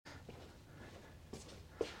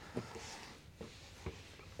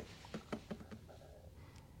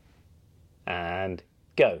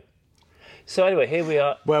Go. So anyway, here we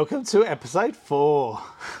are. Welcome to episode 4.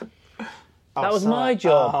 That was my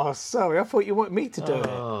job. Oh, sorry. I thought you wanted me to do it.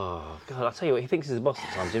 Oh, God, I'll tell you what, he thinks he's the boss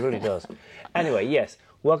at times. He really does. Anyway, yes.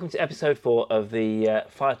 Welcome to episode 4 of the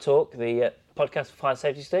Fire Talk, the podcast for Fire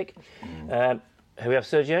Safety Stick. Here we have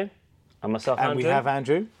Sergio and myself, And Andrew. we have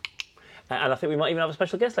Andrew. And I think we might even have a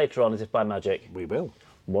special guest later on, as if by magic. We will.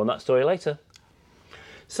 More on that story later.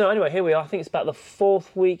 So anyway, here we are. I think it's about the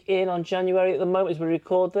 4th week in on January at the moment as we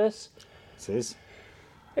record this. It is.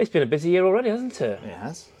 It's been a busy year already, hasn't it? It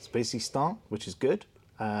has. It's a busy start, which is good.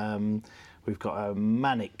 We've got a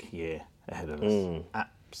manic year ahead of us.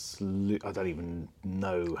 Absolute. I don't even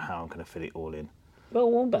know how I'm going to fit it all in. Well,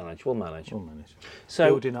 we'll manage. We'll manage. So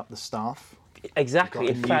building up the staff. exactly.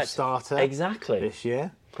 We've got a new starter. Exactly. This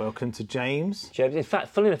year. Welcome to James. James. In fact,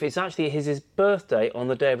 funny enough, it's actually his birthday on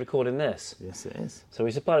the day of recording this. Yes, it is. So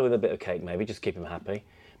we supplied him with a bit of cake, maybe, just to keep him happy.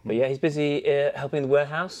 But yeah, he's busy helping in the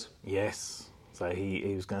warehouse. Yes. So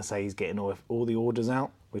he was going to say he's getting all the orders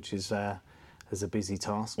out, which is a busy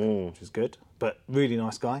task, which is good. But really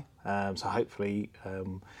nice guy. So hopefully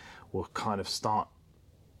we'll kind of start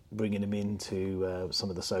bringing him into some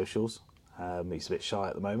of the socials. He's a bit shy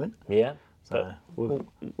at the moment. Yeah. So we'll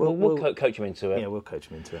coach him into it. Yeah, we'll coach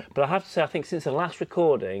him into it. But I have to say, I think since the last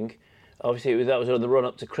recording, obviously that was the run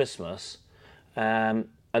up to Christmas, and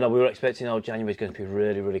we were expecting, January's going to be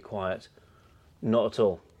really, really quiet. Not at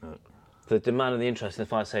all. No. The demand and the interest in the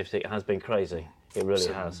fire safety has been crazy. It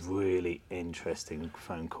really has. Some really interesting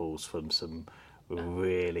phone calls from some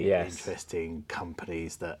really interesting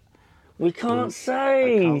companies that we can't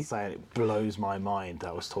say. I can't say it. It blows my mind.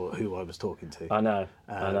 Who I was talking to. I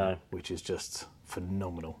know. Which is just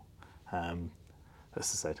phenomenal. As I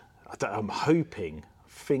said, I'm hoping,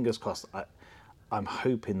 fingers crossed, I'm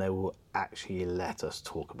hoping they will actually let us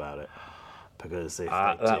talk about it. Because if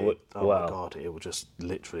they do, my God, it will just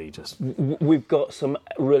literally just... We've got some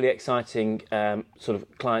really exciting sort of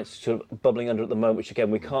clients sort of bubbling under at the moment, which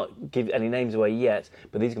again, we can't give any names away yet,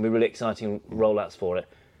 but these are going to be really exciting rollouts for it.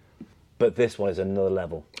 But this one is another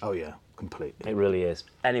level. Oh yeah, completely. It really is.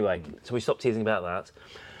 Anyway, so we stopped teasing about that.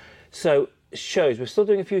 So shows, we're still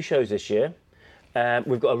doing a few shows this year.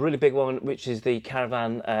 We've got a really big one, which is the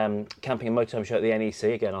Caravan Camping and Motorhome show at the NEC,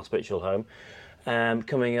 again, our spiritual home.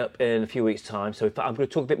 Coming up in a few weeks' time. So I'm going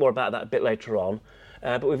to talk a bit more about that a bit later on.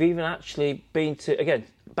 But we've even actually been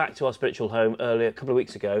back to our spiritual home earlier, a couple of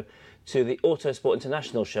weeks ago, to the Autosport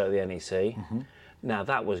International show at the NEC. Mm-hmm. Now,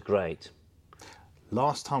 that was great.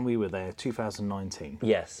 Last time we were there, 2019.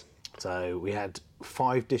 Yes. So we had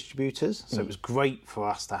 5 distributors. So it was great for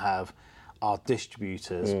us to have our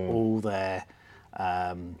distributors all there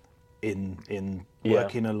in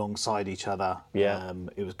working alongside each other. Yeah.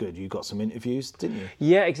 It was good. You got some interviews, didn't you?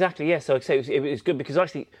 Yeah, exactly. Yeah. So I'd say it was good because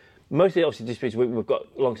actually, most of the obviously distributors we've got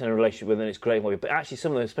a long-term relationship with, and it's great. But actually,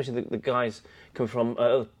 some of them, especially the guys coming from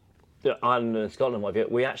Ireland and Scotland,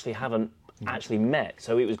 we actually haven't actually met.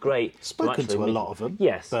 So it was great. Spoken to a lot of them.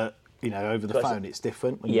 Yes. But over the phone, it's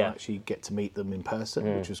different when you actually get to meet them in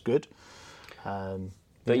person, which was good.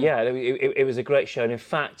 But yeah, it was a great show. And in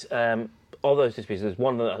fact, all those distributors, there's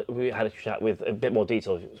one that we had a chat with a bit more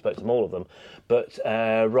detail. We spoke to them, all of them. But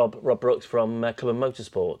Rob Brooks from Club and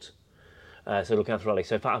Motorsport. So looking after rally.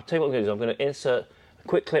 So in fact, I'll tell you what I'm going to do. I'm going to insert a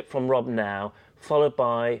quick clip from Rob now, followed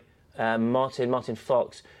by Martin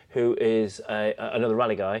Fox, who is another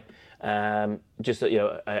rally guy, just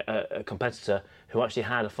a competitor who actually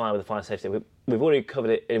had a fire with a fire safety. We've already covered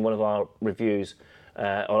it in one of our reviews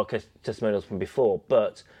or testimonials from before,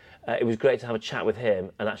 but it was great to have a chat with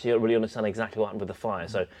him and actually really understand exactly what happened with the fire.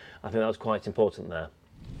 So I think that was quite important there.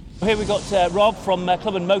 Here we've got Rob from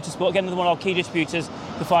Club and Motorsport, again another one of our key distributors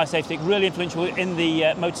for fire safety, really influential in the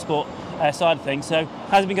motorsport side of things. So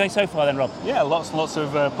how's it been going so far then, Rob? Yeah, lots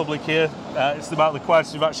of public here. It's about the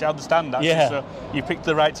quietest we've actually had the stand, actually, so you picked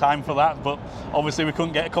the right time for that, but obviously we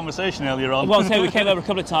couldn't get a conversation earlier on. Well, I'll say we came over a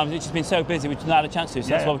couple of times, it's just been so busy we've not had a chance to, so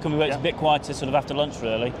that's why we're coming. It's a bit quieter sort of after lunch,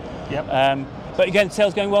 really. Yep. But again,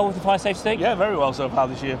 sales going well with the fire safety stick? Yeah, very well so far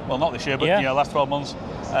this year. Well, not this year, but last 12 months.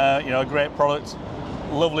 A great product,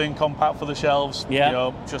 lovely and compact for the shelves.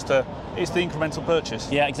 Yeah. It's the incremental purchase.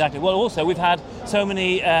 Yeah, exactly. Well, also we've had so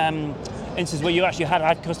many instances where you actually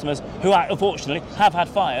had customers who unfortunately have had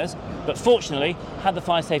fires, but fortunately had the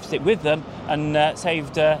fire safety stick with them and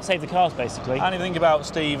saved the cars basically. And you think about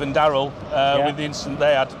Steve and Daryl with the incident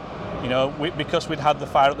they had, because we'd had the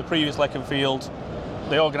fire at the previous Lecken Field,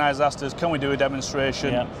 the organisers asked us, can we do a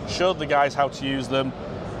demonstration? Showed the guys how to use them,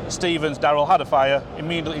 Stevens, Darrell had a fire,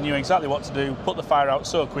 immediately knew exactly what to do, put the fire out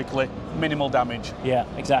so quickly, minimal damage. Yeah,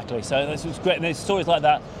 exactly. So this was great. And there's stories like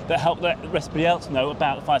that that help let everybody else know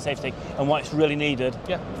about the fire safety and why it's really needed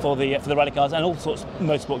for the rally cars and all sorts of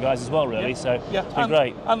motorsport guys as well, really. Yeah. So it's been and,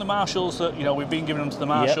 great. And the marshals that we've been giving them to the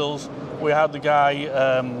marshals. We had the guy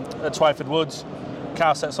at Twyford Woods,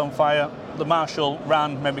 car sets on fire. The marshal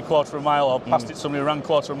ran maybe quarter of a mile or passed it somebody who ran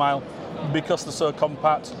quarter of a mile. Because they're so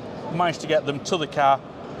compact, managed to get them to the car,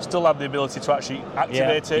 still had the ability to actually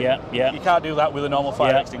activate it. You can't do that with a normal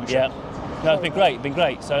fire extinguisher. No, it's been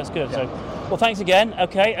great, so it's good. So, well, thanks again,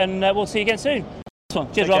 okay, and we'll see you again soon.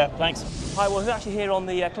 Cheers, Rob. Thanks. Hi, well, we're actually here on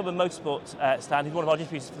the Club of Motorsport stand. He's one of our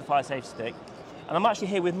distributors for the fire safety stick. And I'm actually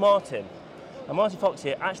here with Martin. And Martin Fox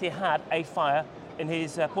here actually had a fire in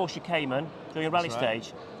his Porsche Cayman doing a rally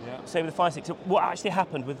stage. So with the fire stick. So what actually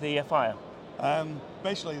happened with the fire?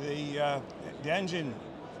 Basically, the engine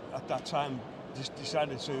at that time just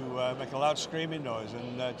decided to make a loud screaming noise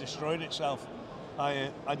and destroyed itself.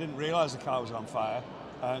 I didn't realise the car was on fire,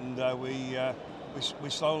 and we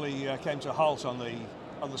slowly came to a halt on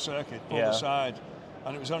the circuit, pulled aside,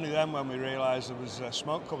 and it was only then when we realised there was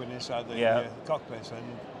smoke coming inside the cockpit,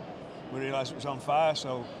 and we realised it was on fire.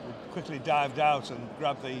 So we quickly dived out and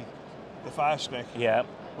grabbed the fire stick.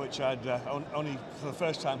 Which I'd only for the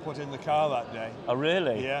first time put in the car that day. Oh,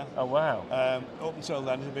 really? Yeah. Oh, wow. Up until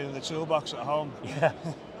then, it had been in the toolbox at home. Yeah.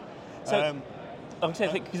 So,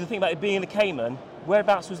 because the thing about it being in the Cayman,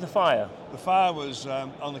 whereabouts was the fire? The fire was on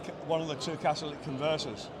one of the two catalytic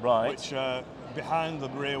converters. Right. Which behind the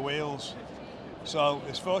rear wheels. So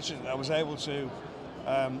it's fortunate I was able to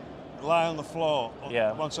lie on the floor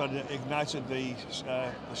once I'd ignited the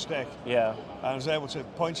stick. Yeah. I was able to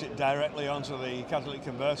point it directly onto the catalytic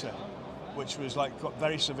converter, which was like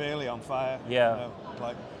very severely on fire. Yeah.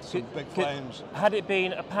 Like some big flames. Had it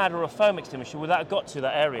been a pad or a foam extinguisher, would that have got to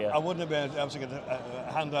that area? I wouldn't have been able to get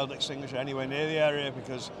a handheld extinguisher anywhere near the area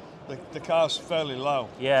because the car's fairly low.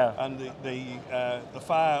 Yeah. And the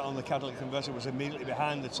fire on the catalytic converter was immediately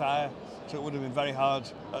behind the tyre, so it would have been very hard,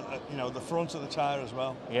 the front of the tyre as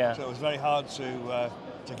well. Yeah. So it was very hard to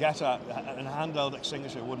get at, and a handheld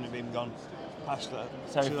extinguisher wouldn't have even gone past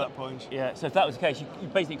that point. Yeah. So if that was the case, you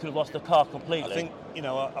basically could have lost the car completely. I think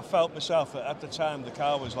I felt myself that at the time the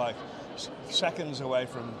car was like seconds away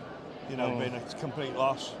from being a complete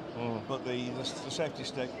loss, but the safety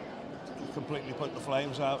stick completely put the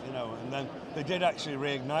flames out, and then they did actually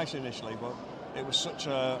reignite initially, but it was such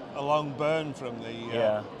a long burn from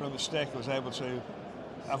the stick. I was able to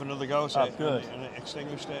have another go at it and it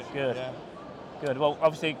extinguished it. Good. Yeah. Good. Well,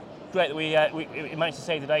 obviously, great that we managed to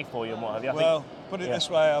save the day for you and what have you. Put it this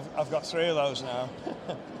way, I've got 3 of those now.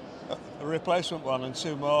 A replacement one and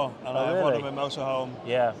 2 more, and I have one of them in Motorhome.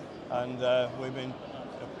 Yeah. And we've been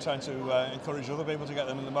trying to encourage other people to get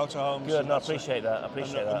them in the motorhomes. Good, no, I appreciate that.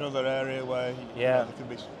 Another area where they could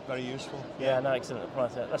be very useful. Yeah, no, excellent. Right,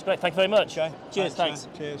 that's great. Thank you very much. Okay. Cheers, thanks.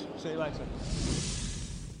 Cheers. See you later.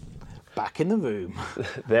 Back in the room.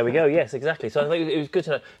 There we go. Yes, exactly. So I think it was good to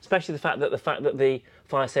know, especially the fact that the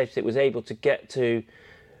fire safety stick was able to get to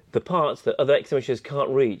the parts that other extinguishers can't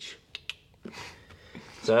reach.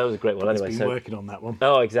 So that was a great one. Anyway, It's been working on that one.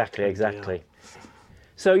 Oh, exactly.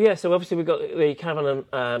 Yeah. So obviously we've got the caravan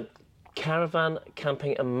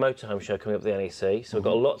camping and motorhome show coming up at the NEC. So we've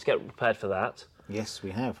got a lot to get prepared for that. Yes,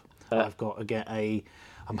 we have. I've got to get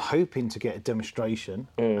I'm hoping to get a demonstration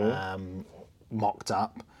mocked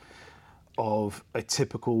up of a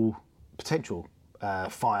typical potential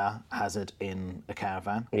fire hazard in a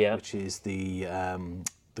caravan, which is the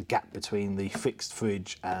gap between the fixed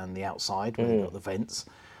fridge and the outside where you've got the vents.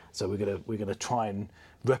 So we're gonna try and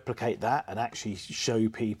replicate that and actually show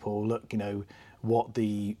people, look, what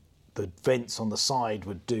the vents on the side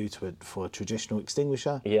would do for a traditional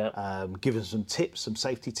extinguisher. Give them some tips, some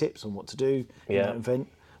safety tips on what to do in that event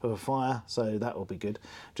of a fire. So that will be good.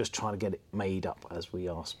 Just trying to get it made up as we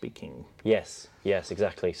are speaking. Yes,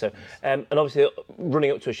 exactly. So and obviously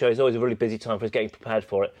running up to a show is always a really busy time for us getting prepared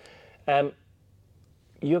for it.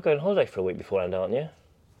 You're going on holiday for a week beforehand, aren't you?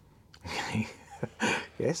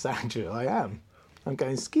 Yes, Andrew, I am. I'm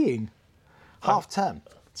going skiing. Half term.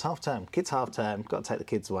 It's half term. Kids half term. Got to take the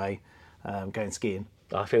kids away. Going skiing.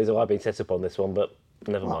 I feel as though I've been set up on this one, but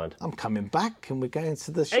never mind. I'm coming back and we're going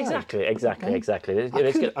to the show. Exactly. I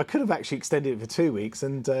could have actually extended it for 2 weeks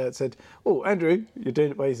and said, "Oh, Andrew, you're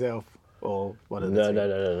doing it by yourself," or one of the two.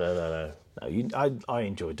 No. I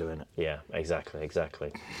enjoy doing it. Yeah, exactly.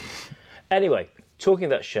 Anyway, talking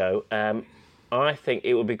of that show, I think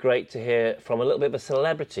it would be great to hear from a little bit of a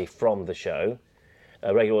celebrity from the show,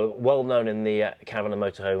 a regular, well known in the caravan and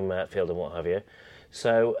motorhome field and what have you.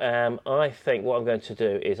 So I think what I'm going to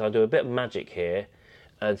do is I'll do a bit of magic here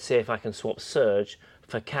and see if I can swap Surge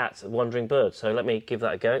for Cat, Wandering Bird. So let me give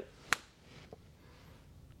that a go.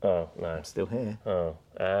 Oh, no. I'm still here. Oh,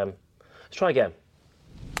 let's try again.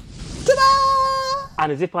 Ta-da!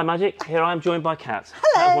 And as if by magic, here I am joined by Cat.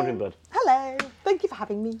 Hello. Cat, Wandering Bird. Hello. Thank you for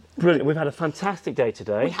having me. Brilliant. We've had a fantastic day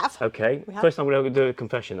today. We have. Okay. We have. First, I'm going to do a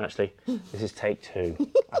confession, actually. This is take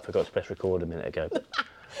 2. I forgot to press record a minute ago.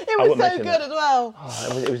 It was so good as well.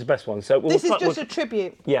 Oh, it was the best one. So This is just a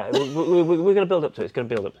tribute. Yeah, we're going to build up to it. It's going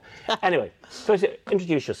to build up. Anyway, first,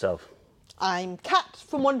 introduce yourself. I'm Kat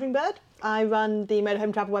from Wandering Bird. I run the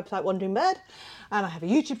motorhome travel website Wandering Bird, and I have a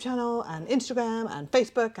YouTube channel and Instagram and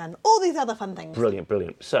Facebook and all these other fun things. Brilliant,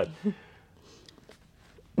 brilliant. So,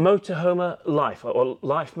 motorhomer life, or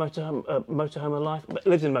life motorhomer life,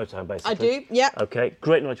 lives in motorhome basically. I do, yeah. Okay,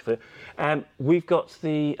 great knowledge for you. We've got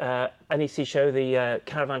the NEC show, the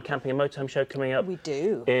Caravan Camping and Motorhome show coming up. We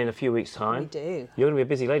do. In a few weeks' time. We do. You're going to be a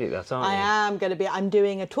busy lady at that, aren't you? I am going to be. I'm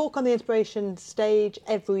doing a talk on the inspiration stage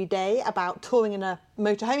every day about touring in a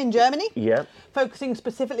motorhome in Germany. Yeah. Focusing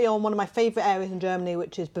specifically on one of my favourite areas in Germany,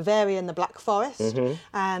 which is Bavaria and the Black Forest,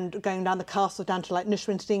 and going down the castle, down to like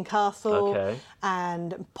Neuschwanstein Castle,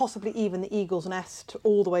 and possibly even the Eagle's Nest,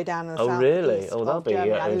 all the way down in the south. Really? Oh, that'll be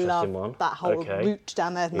Germany. an I interesting love one. that whole Okay. route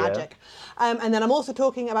down there is magic. And then I'm also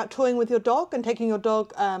talking about touring with your dog and taking your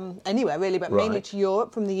dog anywhere really, but mainly to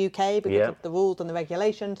Europe from the UK because of the rules and the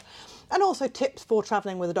regulations. And also tips for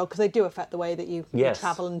travelling with a dog, because they do affect the way that you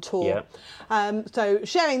travel and tour. So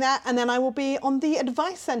sharing that, and then I will be on the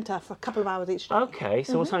advice centre for a couple of hours each day. Okay,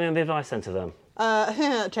 so what's happening on the advice centre then?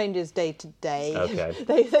 It changes day to day.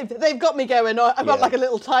 Okay. They've got me going. I've got like a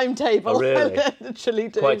little timetable. Oh, really? I literally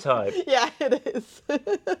do. Quite tight. Yeah, it is.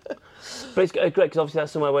 But it's great because obviously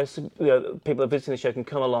that's somewhere where people that are visiting the show can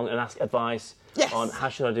come along and ask advice on how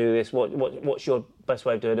should I do this, what's your best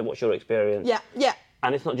way of doing it, what's your experience. Yeah.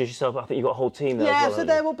 And it's not just yourself, I think you've got a whole team there as well. Yeah, so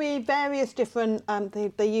there will be various different,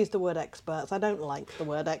 they use the word experts. I don't like the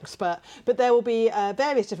word expert, but there will be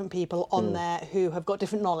various different people on there who have got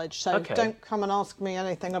different knowledge. So don't come and ask me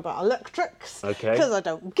anything about electrics, because I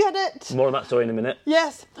don't get it. More on that story in a minute.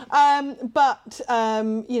 Yes, but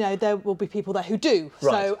there will be people there who do.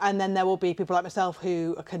 Right. So, and then there will be people like myself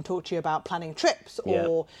who can talk to you about planning trips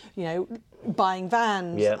or, buying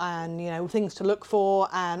vans and, things to look for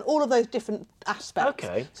and all of those different aspects.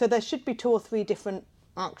 Okay. So there should be 2 or 3 different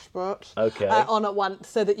experts on at once,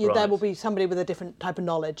 so that there will be somebody with a different type of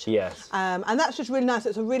knowledge. Yes. And that's just really nice.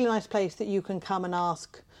 It's a really nice place that you can come and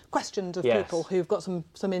ask questions of people who've got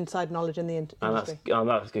some inside knowledge in the industry. And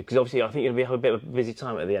that's good, because obviously I think you're going to have a bit of a busy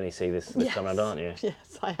time at the NEC this time around, aren't you?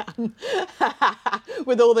 Yes, I am.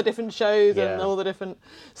 With all the different shows and all the different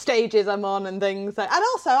stages I'm on and things. And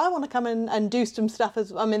also I want to come in and do some stuff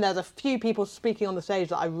there's a few people speaking on the stage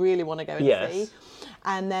that I really want to go and see.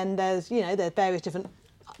 And then there's various different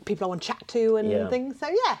people I want to chat to and things. So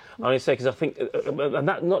I only say because I think, and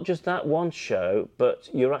that not just that one show, but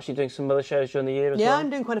you're actually doing some other shows during the year as well. Yeah, I'm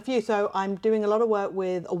doing quite a few. So I'm doing a lot of work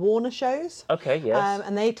with Warner shows. Okay, yes.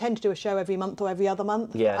 And they tend to do a show every month or every other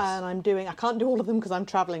month. Yes. And I can't do all of them because I'm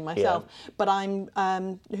travelling myself. Yeah. But I'm,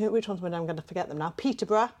 which ones am I going to forget them now?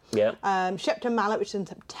 Peterborough. Yeah. Shepton Mallet, which is in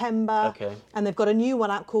September. Okay. And they've got a new one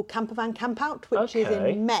out called Campervan Camp Out, which is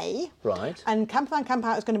in May. Right. And Campervan Camp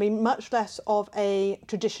Out is going to be much less of a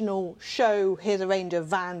traditional show. Here's a range of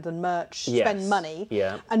vans and merch, spend money,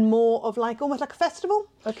 and more of almost like a festival.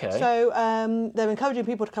 Okay. So they're encouraging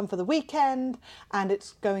people to come for the weekend, and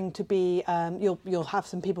it's going to be you'll have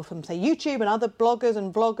some people from say YouTube and other bloggers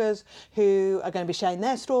and vloggers who are going to be sharing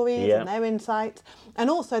their stories and their insights, and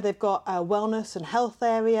also they've got a wellness and health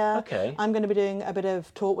area. Okay. I'm going to be doing a bit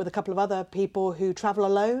of talk with a couple of other people who travel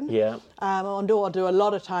alone. Yeah. Or do a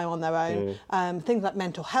lot of time on their own. Things like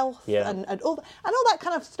mental health and all that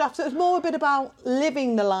kind of stuff. So it's more a bit about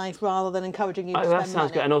living the life rather than encouraging you to spend money. That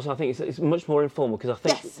sounds good, and also I think it's much more informal, because I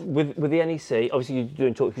think with the NEC, obviously you're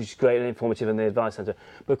doing talks, which is great and informative, in the advice centre,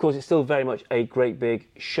 but of course it's still very much a great big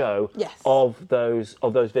show of those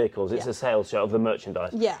vehicles. It's a sales show of the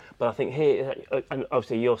merchandise. Yeah. But I think here, and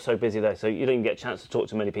obviously you're so busy there, so you don't even get a chance to talk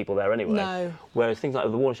to many people there anyway. No. Whereas things like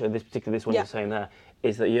the Warner show, this one you're saying there,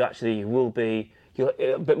 is that you will be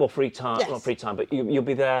a bit more free time, not free time, but you'll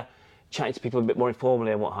be there chatting to people a bit more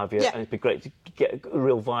informally and what have you, and it'd be great to get a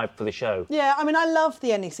real vibe for the show. Yeah, I mean, I love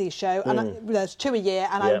the NEC show, and there's 2 a year,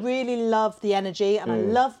 and I really love the energy, and I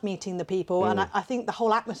love meeting the people, and I think the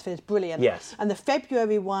whole atmosphere is brilliant. Yes. And the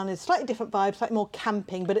February one is slightly different vibe, slightly more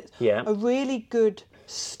camping, but it's a really good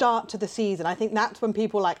start to the season. I think that's when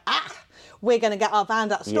people are like, we're going to get our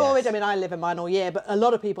vans out of storage. Yes. I mean, I live in mine all year, but a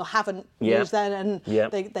lot of people haven't used them,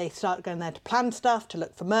 and they start going there to plan stuff, to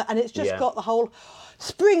look for and it's just got the whole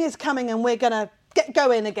spring is coming and we're going to get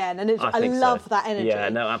going again, and I love that energy. Yeah,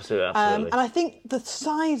 no, absolutely. And I think the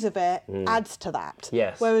size of it adds to that.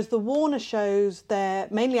 Yes. Whereas the Warner shows, they're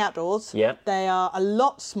mainly outdoors. Yep. They are a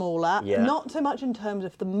lot smaller. Yeah. Not so much in terms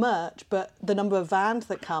of the merch, but the number of vans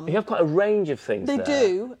that come. You have quite a range of things. They there.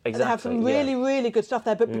 do. Exactly. They have some really, really good stuff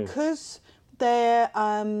there, but because they're,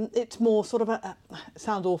 it's more sort of it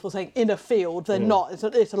sounds awful saying in a field. They're not.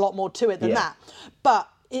 It's a lot more to it than that. But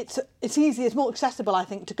it's easy, it's more accessible, I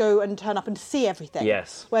think, to go and turn up and see everything.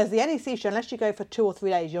 Yes. Whereas the NEC show, unless you go for 2 or 3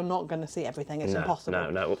 days, you're not going to see everything. It's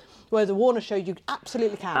impossible. No. Whereas a Warner show, you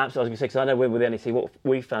absolutely can. Absolutely. I was going to say, because I know with the NEC, what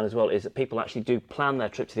we found as well is that people actually do plan their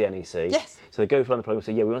trip to the NEC. Yes. So they go for the program and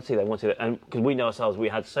say, yeah, we want to see that, we want to see that. And because we know ourselves, we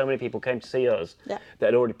had so many people came to see us that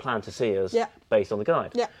had already planned to see us based on the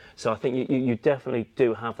guide. Yeah. So I think you definitely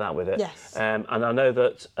do have that with it. Yes. And I know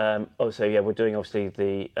that, obviously, we're doing, obviously,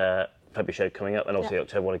 the February show coming up, and obviously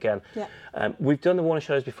October one again. Yeah. We've done the Warner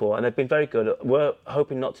shows before, and they've been very good. We're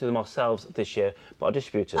hoping not to do them ourselves this year, but our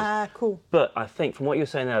distributors. Cool. But I think from what you're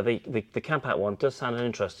saying now, the camp out one does sound an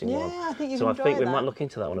interesting one. Yeah, I think you'd so enjoy I think we that. might look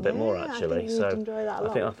into that one a bit more actually. I think you'd enjoy that a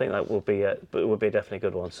lot. I think that will be definitely a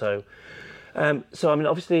good one. So, I mean,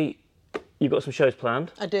 obviously, you've got some shows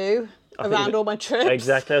planned. I do. Around all my trips.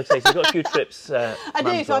 Exactly. Okay, so you've got a few trips. I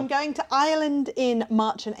do. So I'm going to Ireland in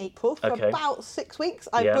March and April for about 6 weeks.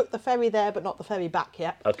 I booked the ferry there, but not the ferry back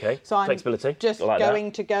yet. Okay. So I'm flexibility. just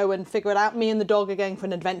going to go and figure it out. Me and the dog are going for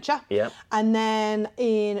an adventure. Yeah. And then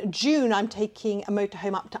in June, I'm taking a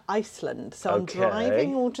motorhome up to Iceland. So I'm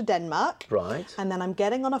driving all to Denmark. Right. And then I'm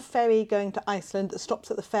getting on a ferry going to Iceland that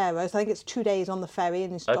stops at the Faroes. I think it's 2 days on the ferry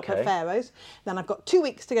and you stop at Faroes. Then I've got 2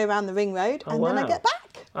 weeks to go around the ring road and then I get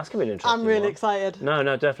back. That's going to be an interesting I'm really one. excited. No,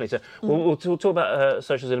 definitely. So we'll talk about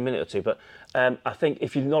socials in a minute or two, but I think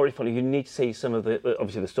if you're not already following, you need to see some of the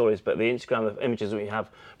obviously the stories, but the Instagram the images that we have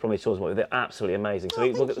from these tours, they're absolutely amazing. So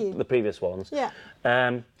look at the previous ones. Yeah.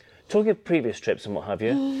 Talking of previous trips and what have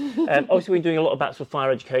you, obviously we're doing a lot of bats for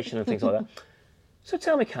fire education and things like that. So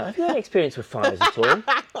tell me, Kat, have you had any experience with fires at all?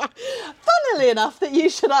 Funnily enough that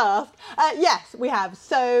you should ask. Yes, we have.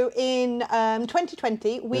 So in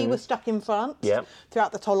 2020, we were stuck in France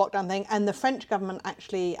throughout this whole lockdown thing, and the French government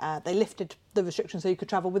actually, they lifted the restrictions so you could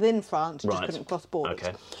travel within France, just couldn't cross borders.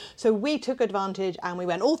 Okay. So we took advantage and we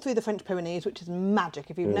went all through the French Pyrenees, which is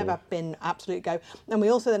magic. If you've never been, absolute go. And we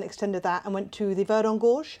also then extended that and went to the Verdon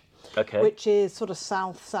Gorge. Okay. Which is sort of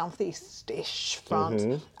southeast-ish France.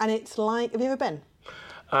 And it's like, have you ever been?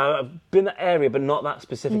 I've been that area, but not that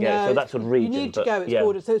specific area, so that sort of region. You need to go, it's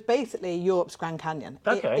bordered. So it's basically Europe's Grand Canyon.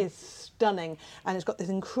 Okay. It is stunning, and it's got this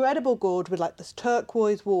incredible gorge with like this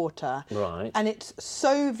turquoise water. Right. And it's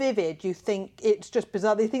so vivid, you think it's just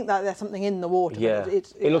bizarre. You think that there's something in the water. Yeah. But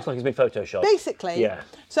it looks like it's been photoshopped. Basically. Yeah.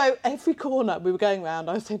 So every corner we were going around,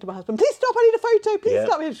 I was saying to my husband, please stop, I need a photo, please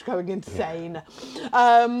stop. He was going insane.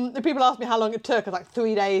 The people asked me how long it took. I was like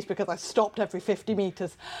 3 days because I stopped every 50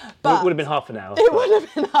 metres. But it would have been half an hour. It would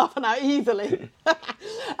have been half an hour easily.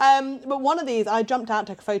 But one of these, I jumped out,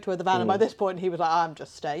 took a photo of the van, and by this point he was like, I'm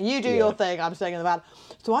just staying. You do your thing, I'm staying in the van.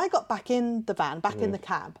 So I got back in the van, back in the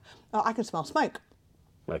cab. I could smell smoke.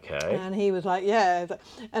 Okay. And he was like, yeah.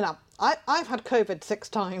 And I've had COVID 6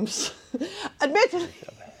 times.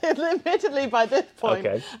 Admittedly, by this point,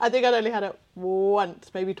 I think I'd only had it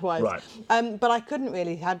once, maybe twice. Right. But I couldn't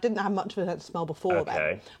really, I didn't have much of a sense of smell before then.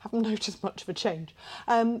 I haven't noticed much of a change.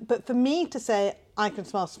 But for me to say I can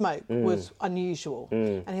smell smoke was unusual.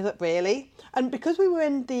 And he's like, really? And because we were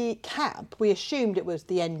in the cab, we assumed it was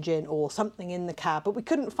the engine or something in the cab, but we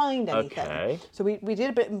couldn't find anything. Okay. So we did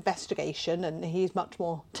a bit of investigation, and he's much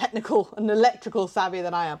more technical and electrical savvy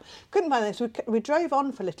than I am. Couldn't find anything. So we drove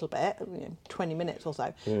on for a little bit, 20 minutes or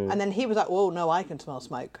so. And then he was like, oh, no, I can smell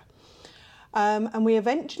smoke. And we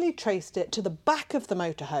eventually traced it to the back of the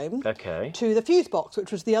motorhome, to the fuse box,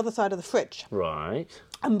 which was the other side of the fridge. Right.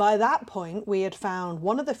 And by that point, we had found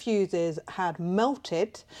one of the fuses had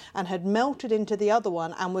melted and had melted into the other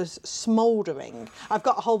one and was smouldering. I've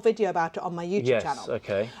got a whole video about it on my YouTube channel. Yes,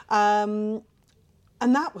 okay. And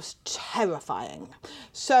that was terrifying.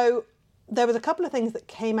 So there was a couple of things that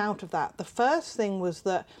came out of that. The first thing was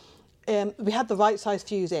that we had the right size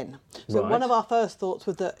fuse in. So one of our first thoughts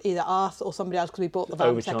was that either us or somebody else, because we bought the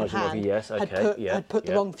van second hand, had put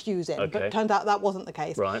the wrong fuse in. But it turned out that wasn't the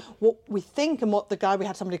case. Right. What we think, and what the guy, we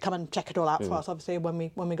had somebody come and check it all out for us, obviously, when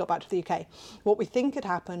we got back to the UK. What we think had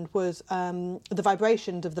happened was the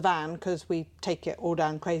vibrations of the van, because we take it all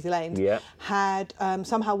down crazy lanes, had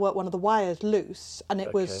somehow worked one of the wires loose, and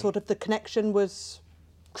it was sort of, the connection was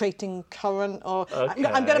creating current, or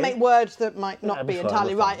I'm going to make words that might not be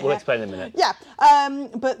entirely right here. We'll explain in a minute. Yeah,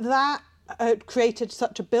 but that created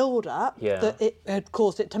such a build-up that it had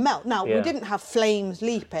caused it to melt. Now, we didn't have flames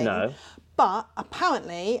leaping. No. But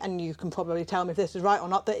apparently, and you can probably tell me if this is right or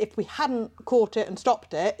not, that if we hadn't caught it and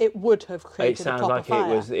stopped it, it would have created a proper fire. It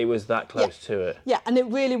sounds like it was that close to it. Yeah, and it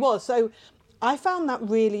really was. So I found that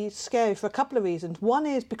really scary for a couple of reasons. One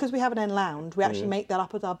is because we have an end lounge, we actually make that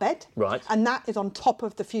up as our bed. Right. And that is on top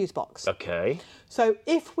of the fuse box. Okay. So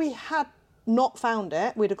if we had not found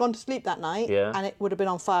it, we'd have gone to sleep that night and it would have been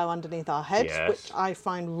on fire underneath our heads, which I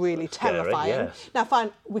find really terrifying. Now,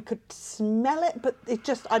 fine, we could smell it, but it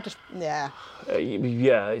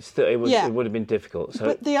would have been difficult. So.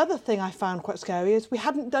 But the other thing I found quite scary is we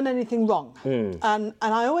hadn't done anything wrong. And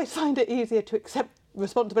I always find it easier to accept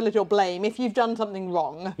responsibility or blame if you've done something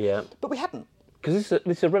wrong. Yeah. But we hadn't. Because this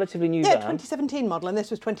is a relatively new van. 2017 model, and this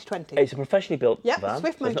was 2020. It's a professionally built van.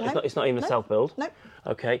 Swift motorhome. It's not even a self-build. No.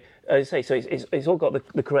 Okay. As I say, so it's all got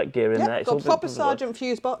the correct gear in there. It's got proper Sargent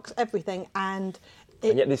fuse box, everything, and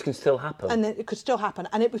yet this can still happen. And it could still happen,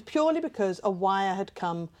 and it was purely because a wire had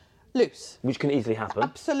come loose. Which can easily happen.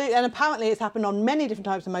 Absolutely, and apparently it's happened on many different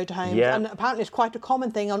types of motorhomes, and apparently it's quite a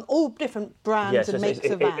common thing on all different brands and makes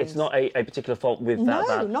of vans. It's not a particular fault with that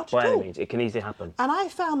van not by at all. any means. It can easily happen. And I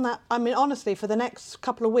found that, I mean, honestly, for the next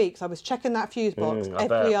couple of weeks, I was checking that fuse box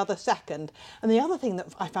every other second. And the other thing that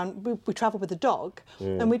I found, we travel with a dog,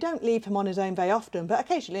 and we don't leave him on his own very often, but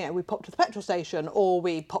occasionally, we pop to the petrol station, or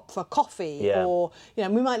we pop for coffee, or,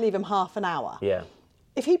 we might leave him half an hour. Yeah.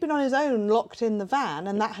 If he'd been on his own, locked in the van,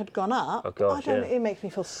 and that had gone up, it makes me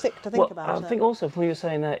feel sick to think about it. I think also, from what you're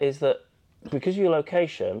saying there, is that because of your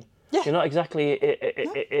location, you're not exactly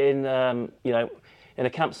in a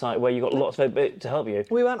campsite where you've got lots of to help you.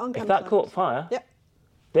 We weren't on campsite. If that caught fire,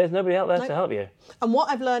 there's nobody out there to help you. And what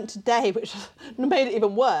I've learned today, which made it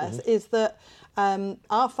even worse, is that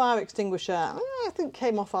our fire extinguisher, I think,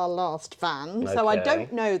 came off our last van. So I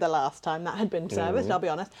don't know the last time that had been serviced, I'll be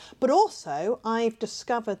honest. But also, I've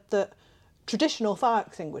discovered that traditional fire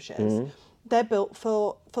extinguishers, they're built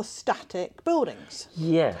for static buildings.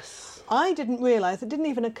 Yes. I didn't realise, it didn't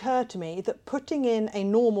even occur to me that putting in a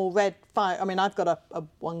normal red fire, I mean, I've got a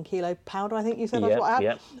 1 kilo powder, I think you said that's what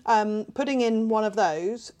I had. Putting in one of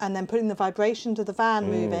those and then putting the vibrations of the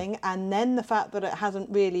van moving, and then the fact that it hasn't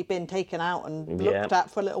really been taken out and looked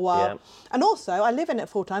at for a little while. And also, I live in it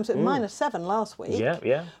full time, so it was -7 last week.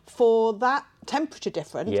 For that temperature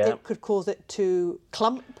difference, it could cause it to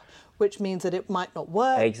clump, which means that it might not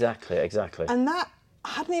work. Exactly. And that,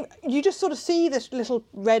 you just sort of see this little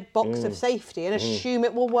red box of safety and assume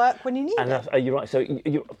it will work when you need it. You're right. So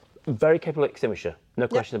you're a very capable extinguisher, no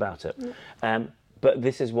question about it. But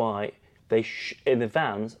this is why in the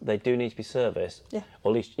vans they do need to be serviced,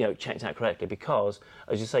 or at least checked out correctly, because,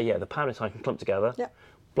 as you say, the power inside can clump together,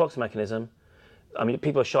 blocks the mechanism. I mean,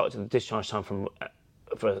 people are shocked at the discharge time for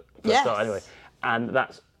a start anyway, and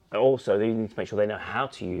that's also they need to make sure they know how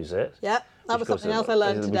to use it. Yeah. That was something else I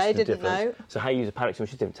learned today, didn't know. So how you use a power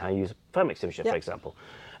extinguisher is different to how you use a foam extinguisher, for example.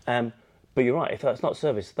 But you're right, if that's not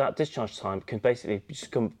serviced, that discharge time can basically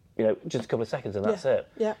just come, just a couple of seconds and that's it.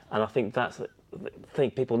 Yeah. And I think that's the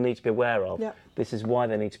thing people need to be aware of. Yeah. This is why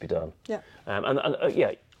they need to be done. Yeah.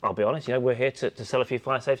 I'll be honest, we're here to sell a few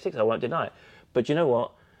fire safe sticks, I won't deny it. But you know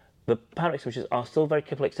what? The power extinguishers are still very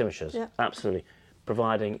capable extinguishers, absolutely,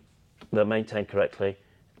 providing they're maintained correctly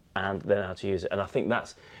and they know how to use it. And I think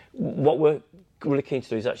that's what we're really keen to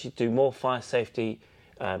do, is actually do more fire safety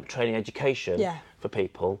training education for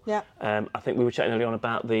people. Yeah. I think we were chatting earlier on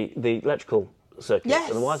about the electrical circuits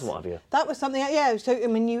and the wires and what have you. That was something, so I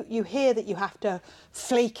mean, you hear that you have to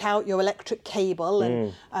flake out your electric cable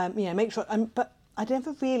and make sure, but I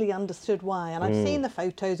never really understood why. And I've seen the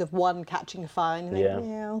photos of one catching fire and you think,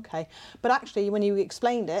 okay. But actually, when you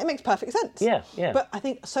explained it, it makes perfect sense. Yeah. But I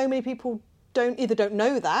think so many people don't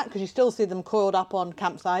know that, because you still see them coiled up on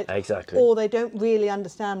campsites. Exactly. Or they don't really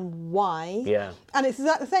understand why. Yeah. And it's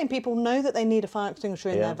exactly the same. People know that they need a fire extinguisher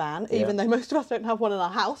in their van, even though most of us don't have one in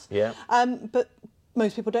our house. Yeah. But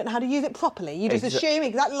most people don't know how to use it properly. You just assume,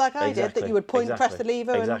 exactly like I did, that you would point, press the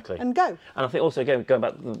lever and go. And I think also, again, going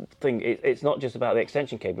back to the thing, it's not just about the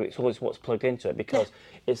extension cable, it's always what's plugged into it, because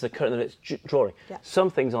it's the current that it's drawing. Yeah. Some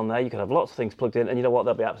things on there, you can have lots of things plugged in, and you know what,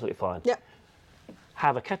 they'll be absolutely fine. Yeah.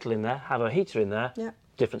 Have a kettle in there, have a heater in there,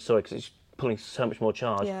 different story, because it's pulling so much more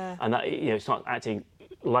charge, and that, you know, it's not acting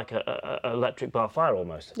like a electric bar fire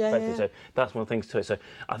almost. So that's one of the things to it. So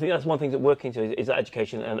I think that's one thing that we're working to is that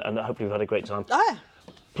education, and hopefully we've had a great time. Oh,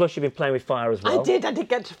 yeah. Plus you've been playing with fire as well. I did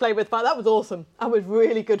get to play with fire. That was awesome. That was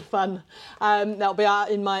really good fun. That'll be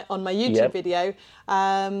out on my YouTube video.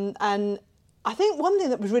 And I think one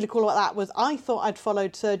thing that was really cool about that was I thought I'd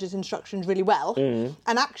followed Serge's instructions really well.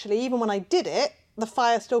 And actually, even when I did it, the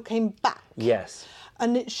fire still came back. Yes.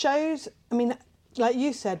 And it shows, I mean, like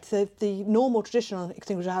you said, the normal traditional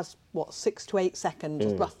extinguisher has, 6 to 8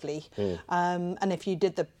 seconds roughly. And if you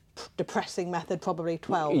did the depressing method, probably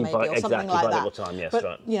 12 maybe, or something like that. Time, yes, but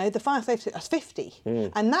right. you know, the fire safety, that's 50.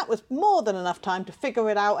 And that was more than enough time to figure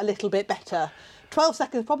it out a little bit better. 12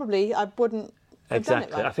 seconds probably, I wouldn't have done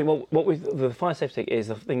it right. I think what with the fire safety is,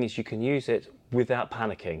 the thing is you can use it without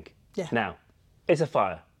panicking. Yeah. Now, it's a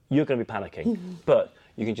fire. You're going to be panicking. But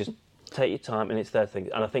you can just take your time, and it's their thing.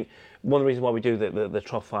 And I think one of the reasons why we do the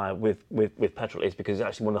trough fire with petrol is because it's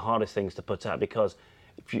actually one of the hardest things to put out, because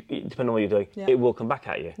if you, depending on what you're doing, it will come back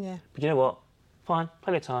at you. Yeah. But you know what? Fine,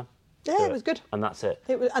 plenty of time. Yeah, it was good. And that's it.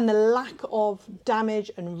 And the lack of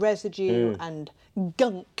damage and residue and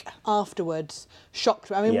gunk afterwards shocked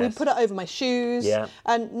me. I mean, we put it over my shoes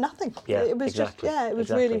and nothing. Yeah, it was exactly. it was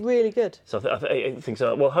really, really good. So I think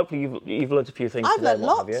so. Well, hopefully you've learned a few things. I've learned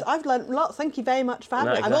lots. I've learned lots. Thank you very much for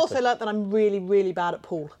having me. Exactly. I've also learnt that I'm really, really bad at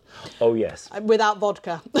pool. Oh, yes. Without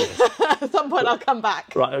vodka. At some point I'll come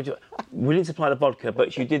back. Right, we didn't supply the vodka,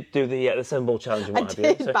 but you did do the 7-ball challenge and what have you.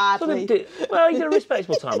 I did badly. Well, you did a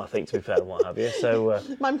respectable time, I think, to be fair, and what have you. So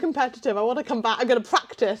I'm competitive. I want to come back. I'm going to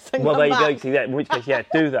practice and well, come there you back. go. See that? In which case,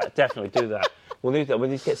 do that. Definitely do that. We'll need that. We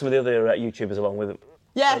need to get some of the other YouTubers along with it.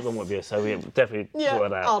 Yes. Along with you. So we definitely sort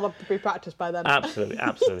that out. I'll have to be practiced by then. Absolutely.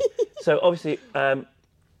 So obviously,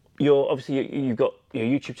 you've got your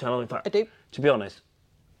YouTube channel. In fact, I do. To be honest,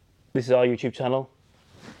 this is our YouTube channel.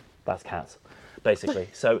 That's Kat's, basically.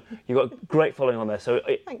 So you've got a great following on there. So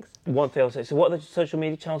Thanks. One thing I'll say. So what other social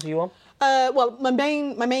media channels are you on? Well, my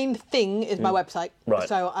main thing is my website. Right.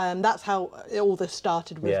 So that's how all this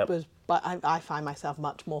started. Was but I find myself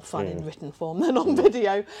much more fun in written form than on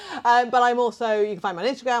video. But I'm also, you can find me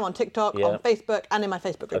on Instagram, on TikTok, on Facebook, and in my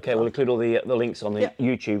Facebook group. Okay, we'll include all the links on the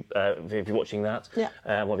YouTube if you're watching that. Yeah.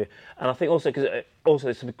 What have you. And I think also, because also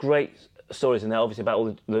there's some great stories in there, obviously, about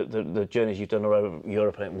all the journeys you've done around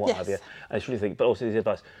Europe and what have you. And it's really thing, but also the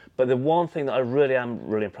advice. But the one thing that I really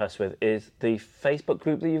am impressed with is the Facebook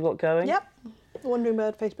group that you've got going. Yep. The Wandering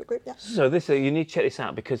Bird Facebook group, yeah. So you need to check this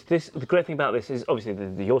out, because the great thing about this is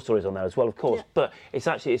obviously your story's on there as well, of course, but it's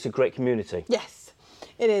a great community. Yes,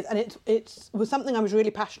 it is, and it was something I was really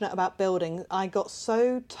passionate about building. I got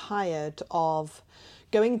so tired of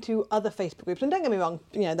going to other Facebook groups, and don't get me wrong,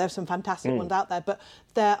 you know, there's some fantastic ones out there, but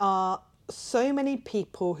there are so many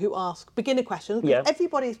people who ask beginner questions.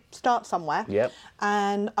 Everybody starts somewhere.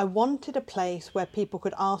 And I wanted a place where people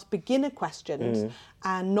could ask beginner questions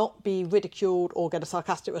and not be ridiculed or get a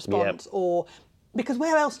sarcastic response or because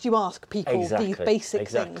where else do you ask people these basic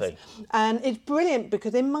things? And it's brilliant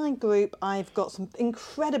because in my group I've got some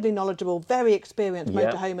incredibly knowledgeable, very experienced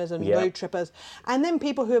motorhomers and road trippers, and then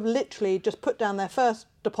people who have literally just put down their first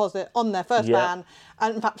deposit on their first van,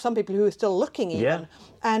 and in fact some people who are still looking even,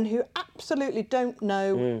 and who absolutely don't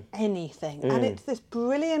know anything. And it's this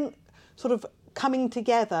brilliant sort of coming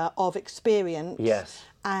together of experience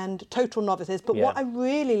and total novices. But what I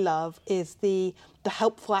really love is the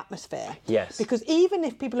helpful atmosphere. Because even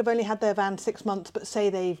if people have only had their van 6 months, but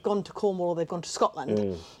say they've gone to Cornwall or they've gone to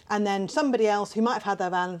Scotland, and then somebody else who might have had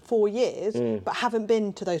their van 4 years but haven't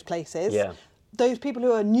been to those places, those people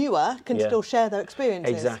who are newer can still share their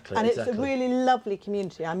experiences. And it's a really lovely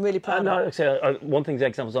community. I'm really proud of it. One thing, the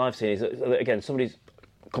examples I've seen is that, again, somebody's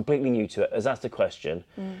completely new to it has asked a question,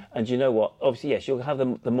 and you know what, obviously yes, you'll have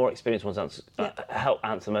the more experienced ones help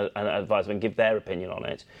answer them and advise them and give their opinion on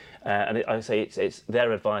it, and I say it's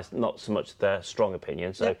their advice, not so much their strong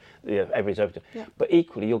opinion, so everybody's open to but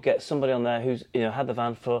equally you'll get somebody on there who's had the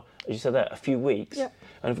van for, as you said there, a few weeks,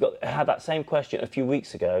 and had that same question a few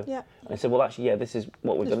weeks ago, and said, well actually this is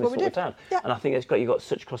what we've done, this is what we've done, and I think it's great you've got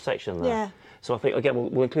such cross section there. So I think again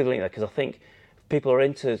we'll include a link there, because I think people are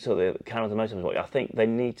into sort of the caravans and motorhomes. I think they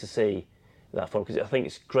need to see that forum, because I think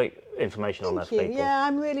it's great information on there for people. Yeah,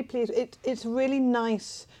 I'm really pleased. It's a really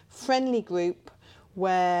nice, friendly group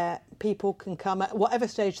where people can come at whatever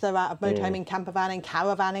stage they're at of motorhoming, campervanning,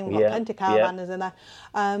 caravanning. We've got plenty of caravanners in there,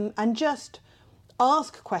 and just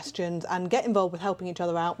ask questions and get involved with helping each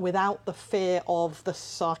other out without the fear of the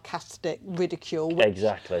sarcastic ridicule. Which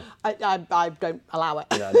Exactly. I don't allow it.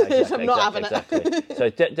 No, exactly, I'm not having it. So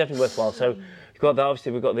definitely worthwhile. So you've got that.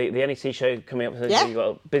 Obviously, we've got the NEC show coming up. So you've got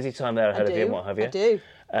a busy time there ahead of you and what have you. I do.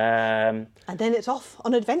 And then it's off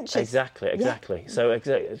on adventures. Exactly. So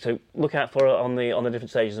look out for it on the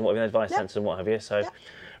different stages and what have you, advice centres and what have you. So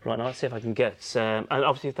right now, let's see if I can get and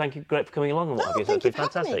obviously thank you, great for coming along and what have you. So it's been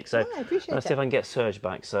fantastic. So I appreciate let's see if I can get Serge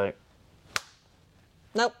back. So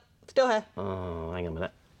nope, still here. oh, hang on a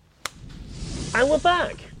minute. And we're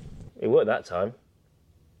back. It worked that time.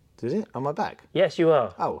 Did it? Am I back? Yes, you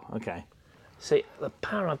are. Oh, okay. See the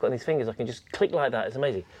power I've got in these fingers. I can just click like that. It's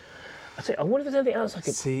amazing. I wonder if there's anything else I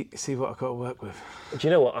could see what I've got to work with. Do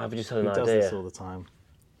you know what? I've just had an Who idea. does this all the time?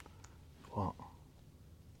 What?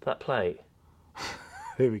 That plate.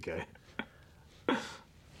 Here we go.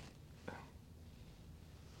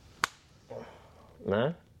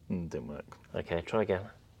 No? Didn't work. Okay, try again.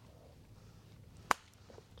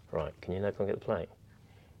 Right, can you now go and get the plate?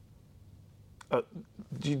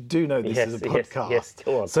 You do know this is a podcast. Yes,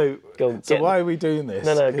 go on. So why are we doing this?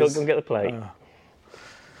 No, go and get the plate.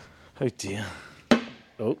 Oh dear.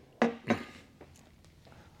 Oh.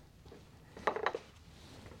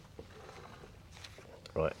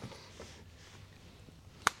 Right.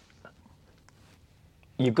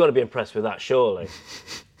 You've got to be impressed with that, surely.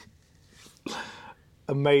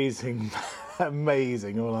 Amazing.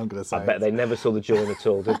 Amazing, all I'm going to say. I bet they never saw the join at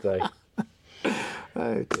all, did they?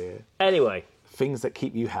 Oh dear. Anyway. Things that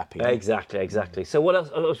keep you happy. Exactly. So what else?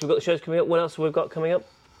 We've got the shows coming up. What else have we got coming up?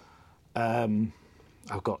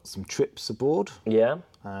 I've got some trips abroad. Yeah.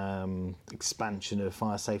 Expansion of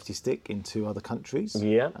Fire Safety Stick into other countries.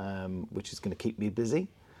 Yeah. Which is going to keep me busy.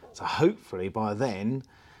 So hopefully by then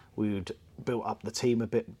we would build up the team a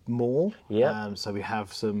bit more. Yeah. So we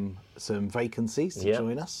have some vacancies to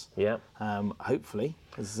join us. Yeah. Hopefully,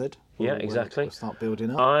 as I said. Exactly. We'll start building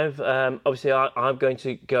up. I'm going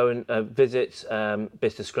to go and visit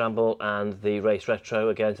Bicester Scramble and the Race Retro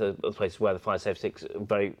again, so the places where the fire safety is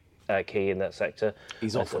very key in that sector.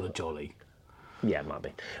 He's off on a jolly. Yeah, it might be.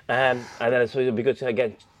 And then so it'll be good to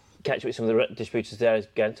again catch up with some of the distributors there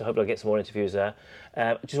again. So hopefully I'll get some more interviews there.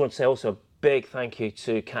 I just want to say also a big thank you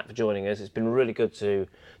to Kat for joining us. It's been really good to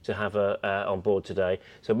have her on board today.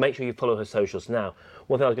 So make sure you follow her socials. Now,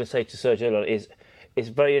 one thing I was going to say to Serge earlier is it's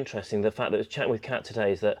very interesting, the fact that I was chatting with Kat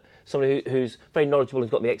today, is that somebody who's very knowledgeable, who's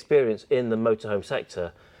got the experience in the motorhome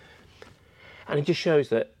sector, and it just shows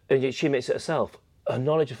that, and she admits it herself, their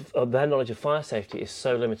knowledge of fire safety is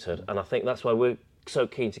so limited, and I think that's why we're so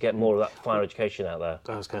keen to get more of that fire education out there.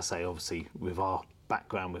 I was going to say, obviously, with our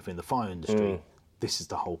background within the fire industry, this is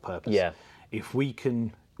the whole purpose. Yeah. If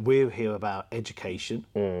we're here about education.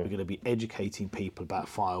 We're going to be educating people about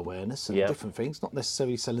fire awareness and different things, not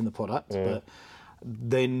necessarily selling the product, but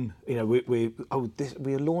then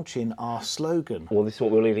we're launching our slogan. Well, this is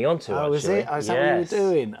what we're leading on to. Oh, actually. is it? Oh, is that what you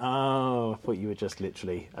were doing? Oh, I thought you were just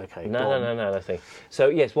literally okay. No, nothing. So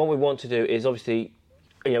yes, what we want to do is obviously,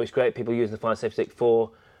 it's great people using the fire safety stick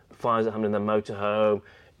for fires that happen in their motorhome,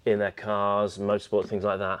 in their cars, motorsports, things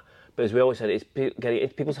like that. But as we always said, it's getting it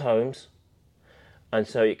into people's homes, and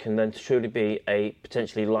so it can then truly be a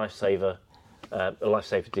potentially lifesaver,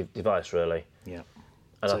 device, really. Yeah.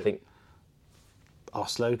 And so I think our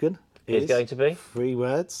slogan is going to be 3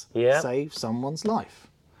 words: save someone's life.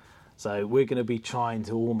 So we're going to be trying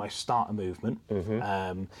to almost start a movement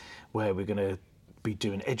where we're going to be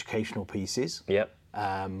doing educational pieces. Yep.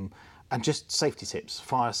 And just safety tips,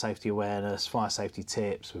 fire safety awareness, fire safety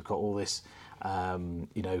tips. We've got all this,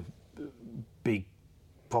 big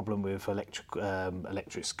problem with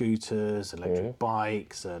electric scooters, electric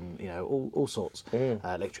bikes, and all sorts.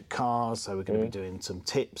 Electric cars. So we're going to be doing some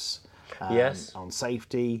tips on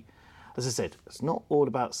safety. As I said, it's not all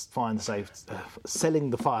about selling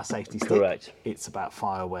the fire safety stick. Correct. It's about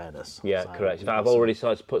fire awareness. Yeah, correct. In fact, I've already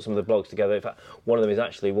started to put some of the blogs together. In fact, one of them is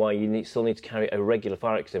actually why you still need to carry a regular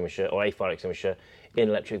fire extinguisher or a fire extinguisher in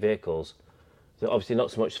electric vehicles. So obviously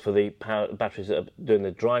not so much for the batteries that are doing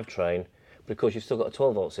the drivetrain, but of course you've still got a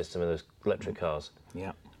 12-volt system in those electric cars.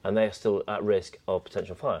 Yeah. And they are still at risk of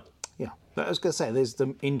potential fire. Yeah. But I was going to say, there's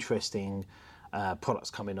some interesting products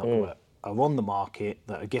coming up that are on the market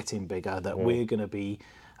that are getting bigger, that we're going to be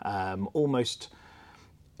almost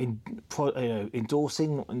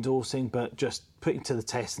endorsing, not endorsing, but just putting to the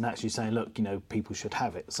test and actually saying, look, people should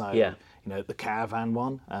have it. So, the caravan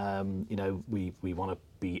one, we want to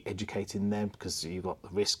be educating them because you've got the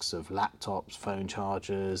risks of laptops, phone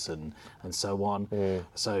chargers, and so on.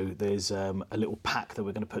 So there's a little pack that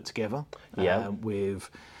we're going to put together with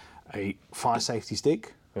a fire safety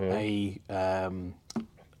stick,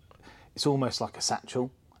 it's almost like a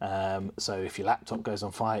satchel. So if your laptop goes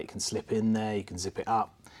on fire, it can slip in there, you can zip it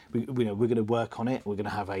up. We're going to work on it. We're going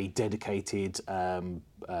to have a dedicated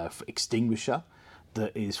extinguisher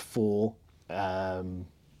that is for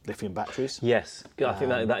lithium batteries. Yes, I think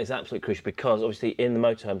that is absolutely crucial because obviously in the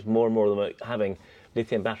motorhomes, more and more of them are having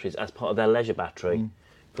lithium batteries as part of their leisure battery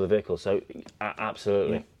for the vehicle. So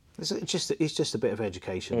absolutely. Yeah. It's just a bit of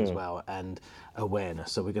education as well and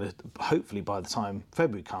awareness. So we're going to hopefully by the time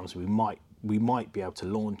February comes, we might be able to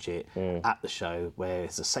launch it at the show where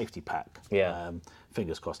it's a safety pack.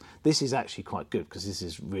 Fingers crossed. This is actually quite good because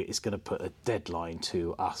it's going to put a deadline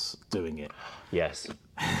to us doing it. Yes,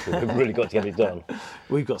 we've really got to get it done.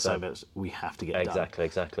 We've got so much we have to get done.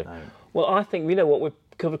 Exactly. Well, I think we know what we've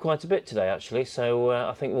covered quite a bit today actually. So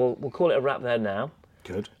I think we'll call it a wrap there now.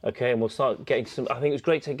 Good. Okay, and we'll start getting some. I think it was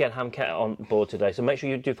great to again have Kat on board today. So make sure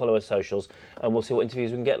you do follow our socials, and we'll see what interviews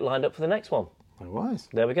we can get lined up for the next one. No worries.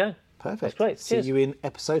 There we go. Perfect. That's great. See you in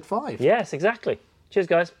episode 5. Yes, exactly. Cheers,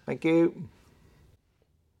 guys. Thank you.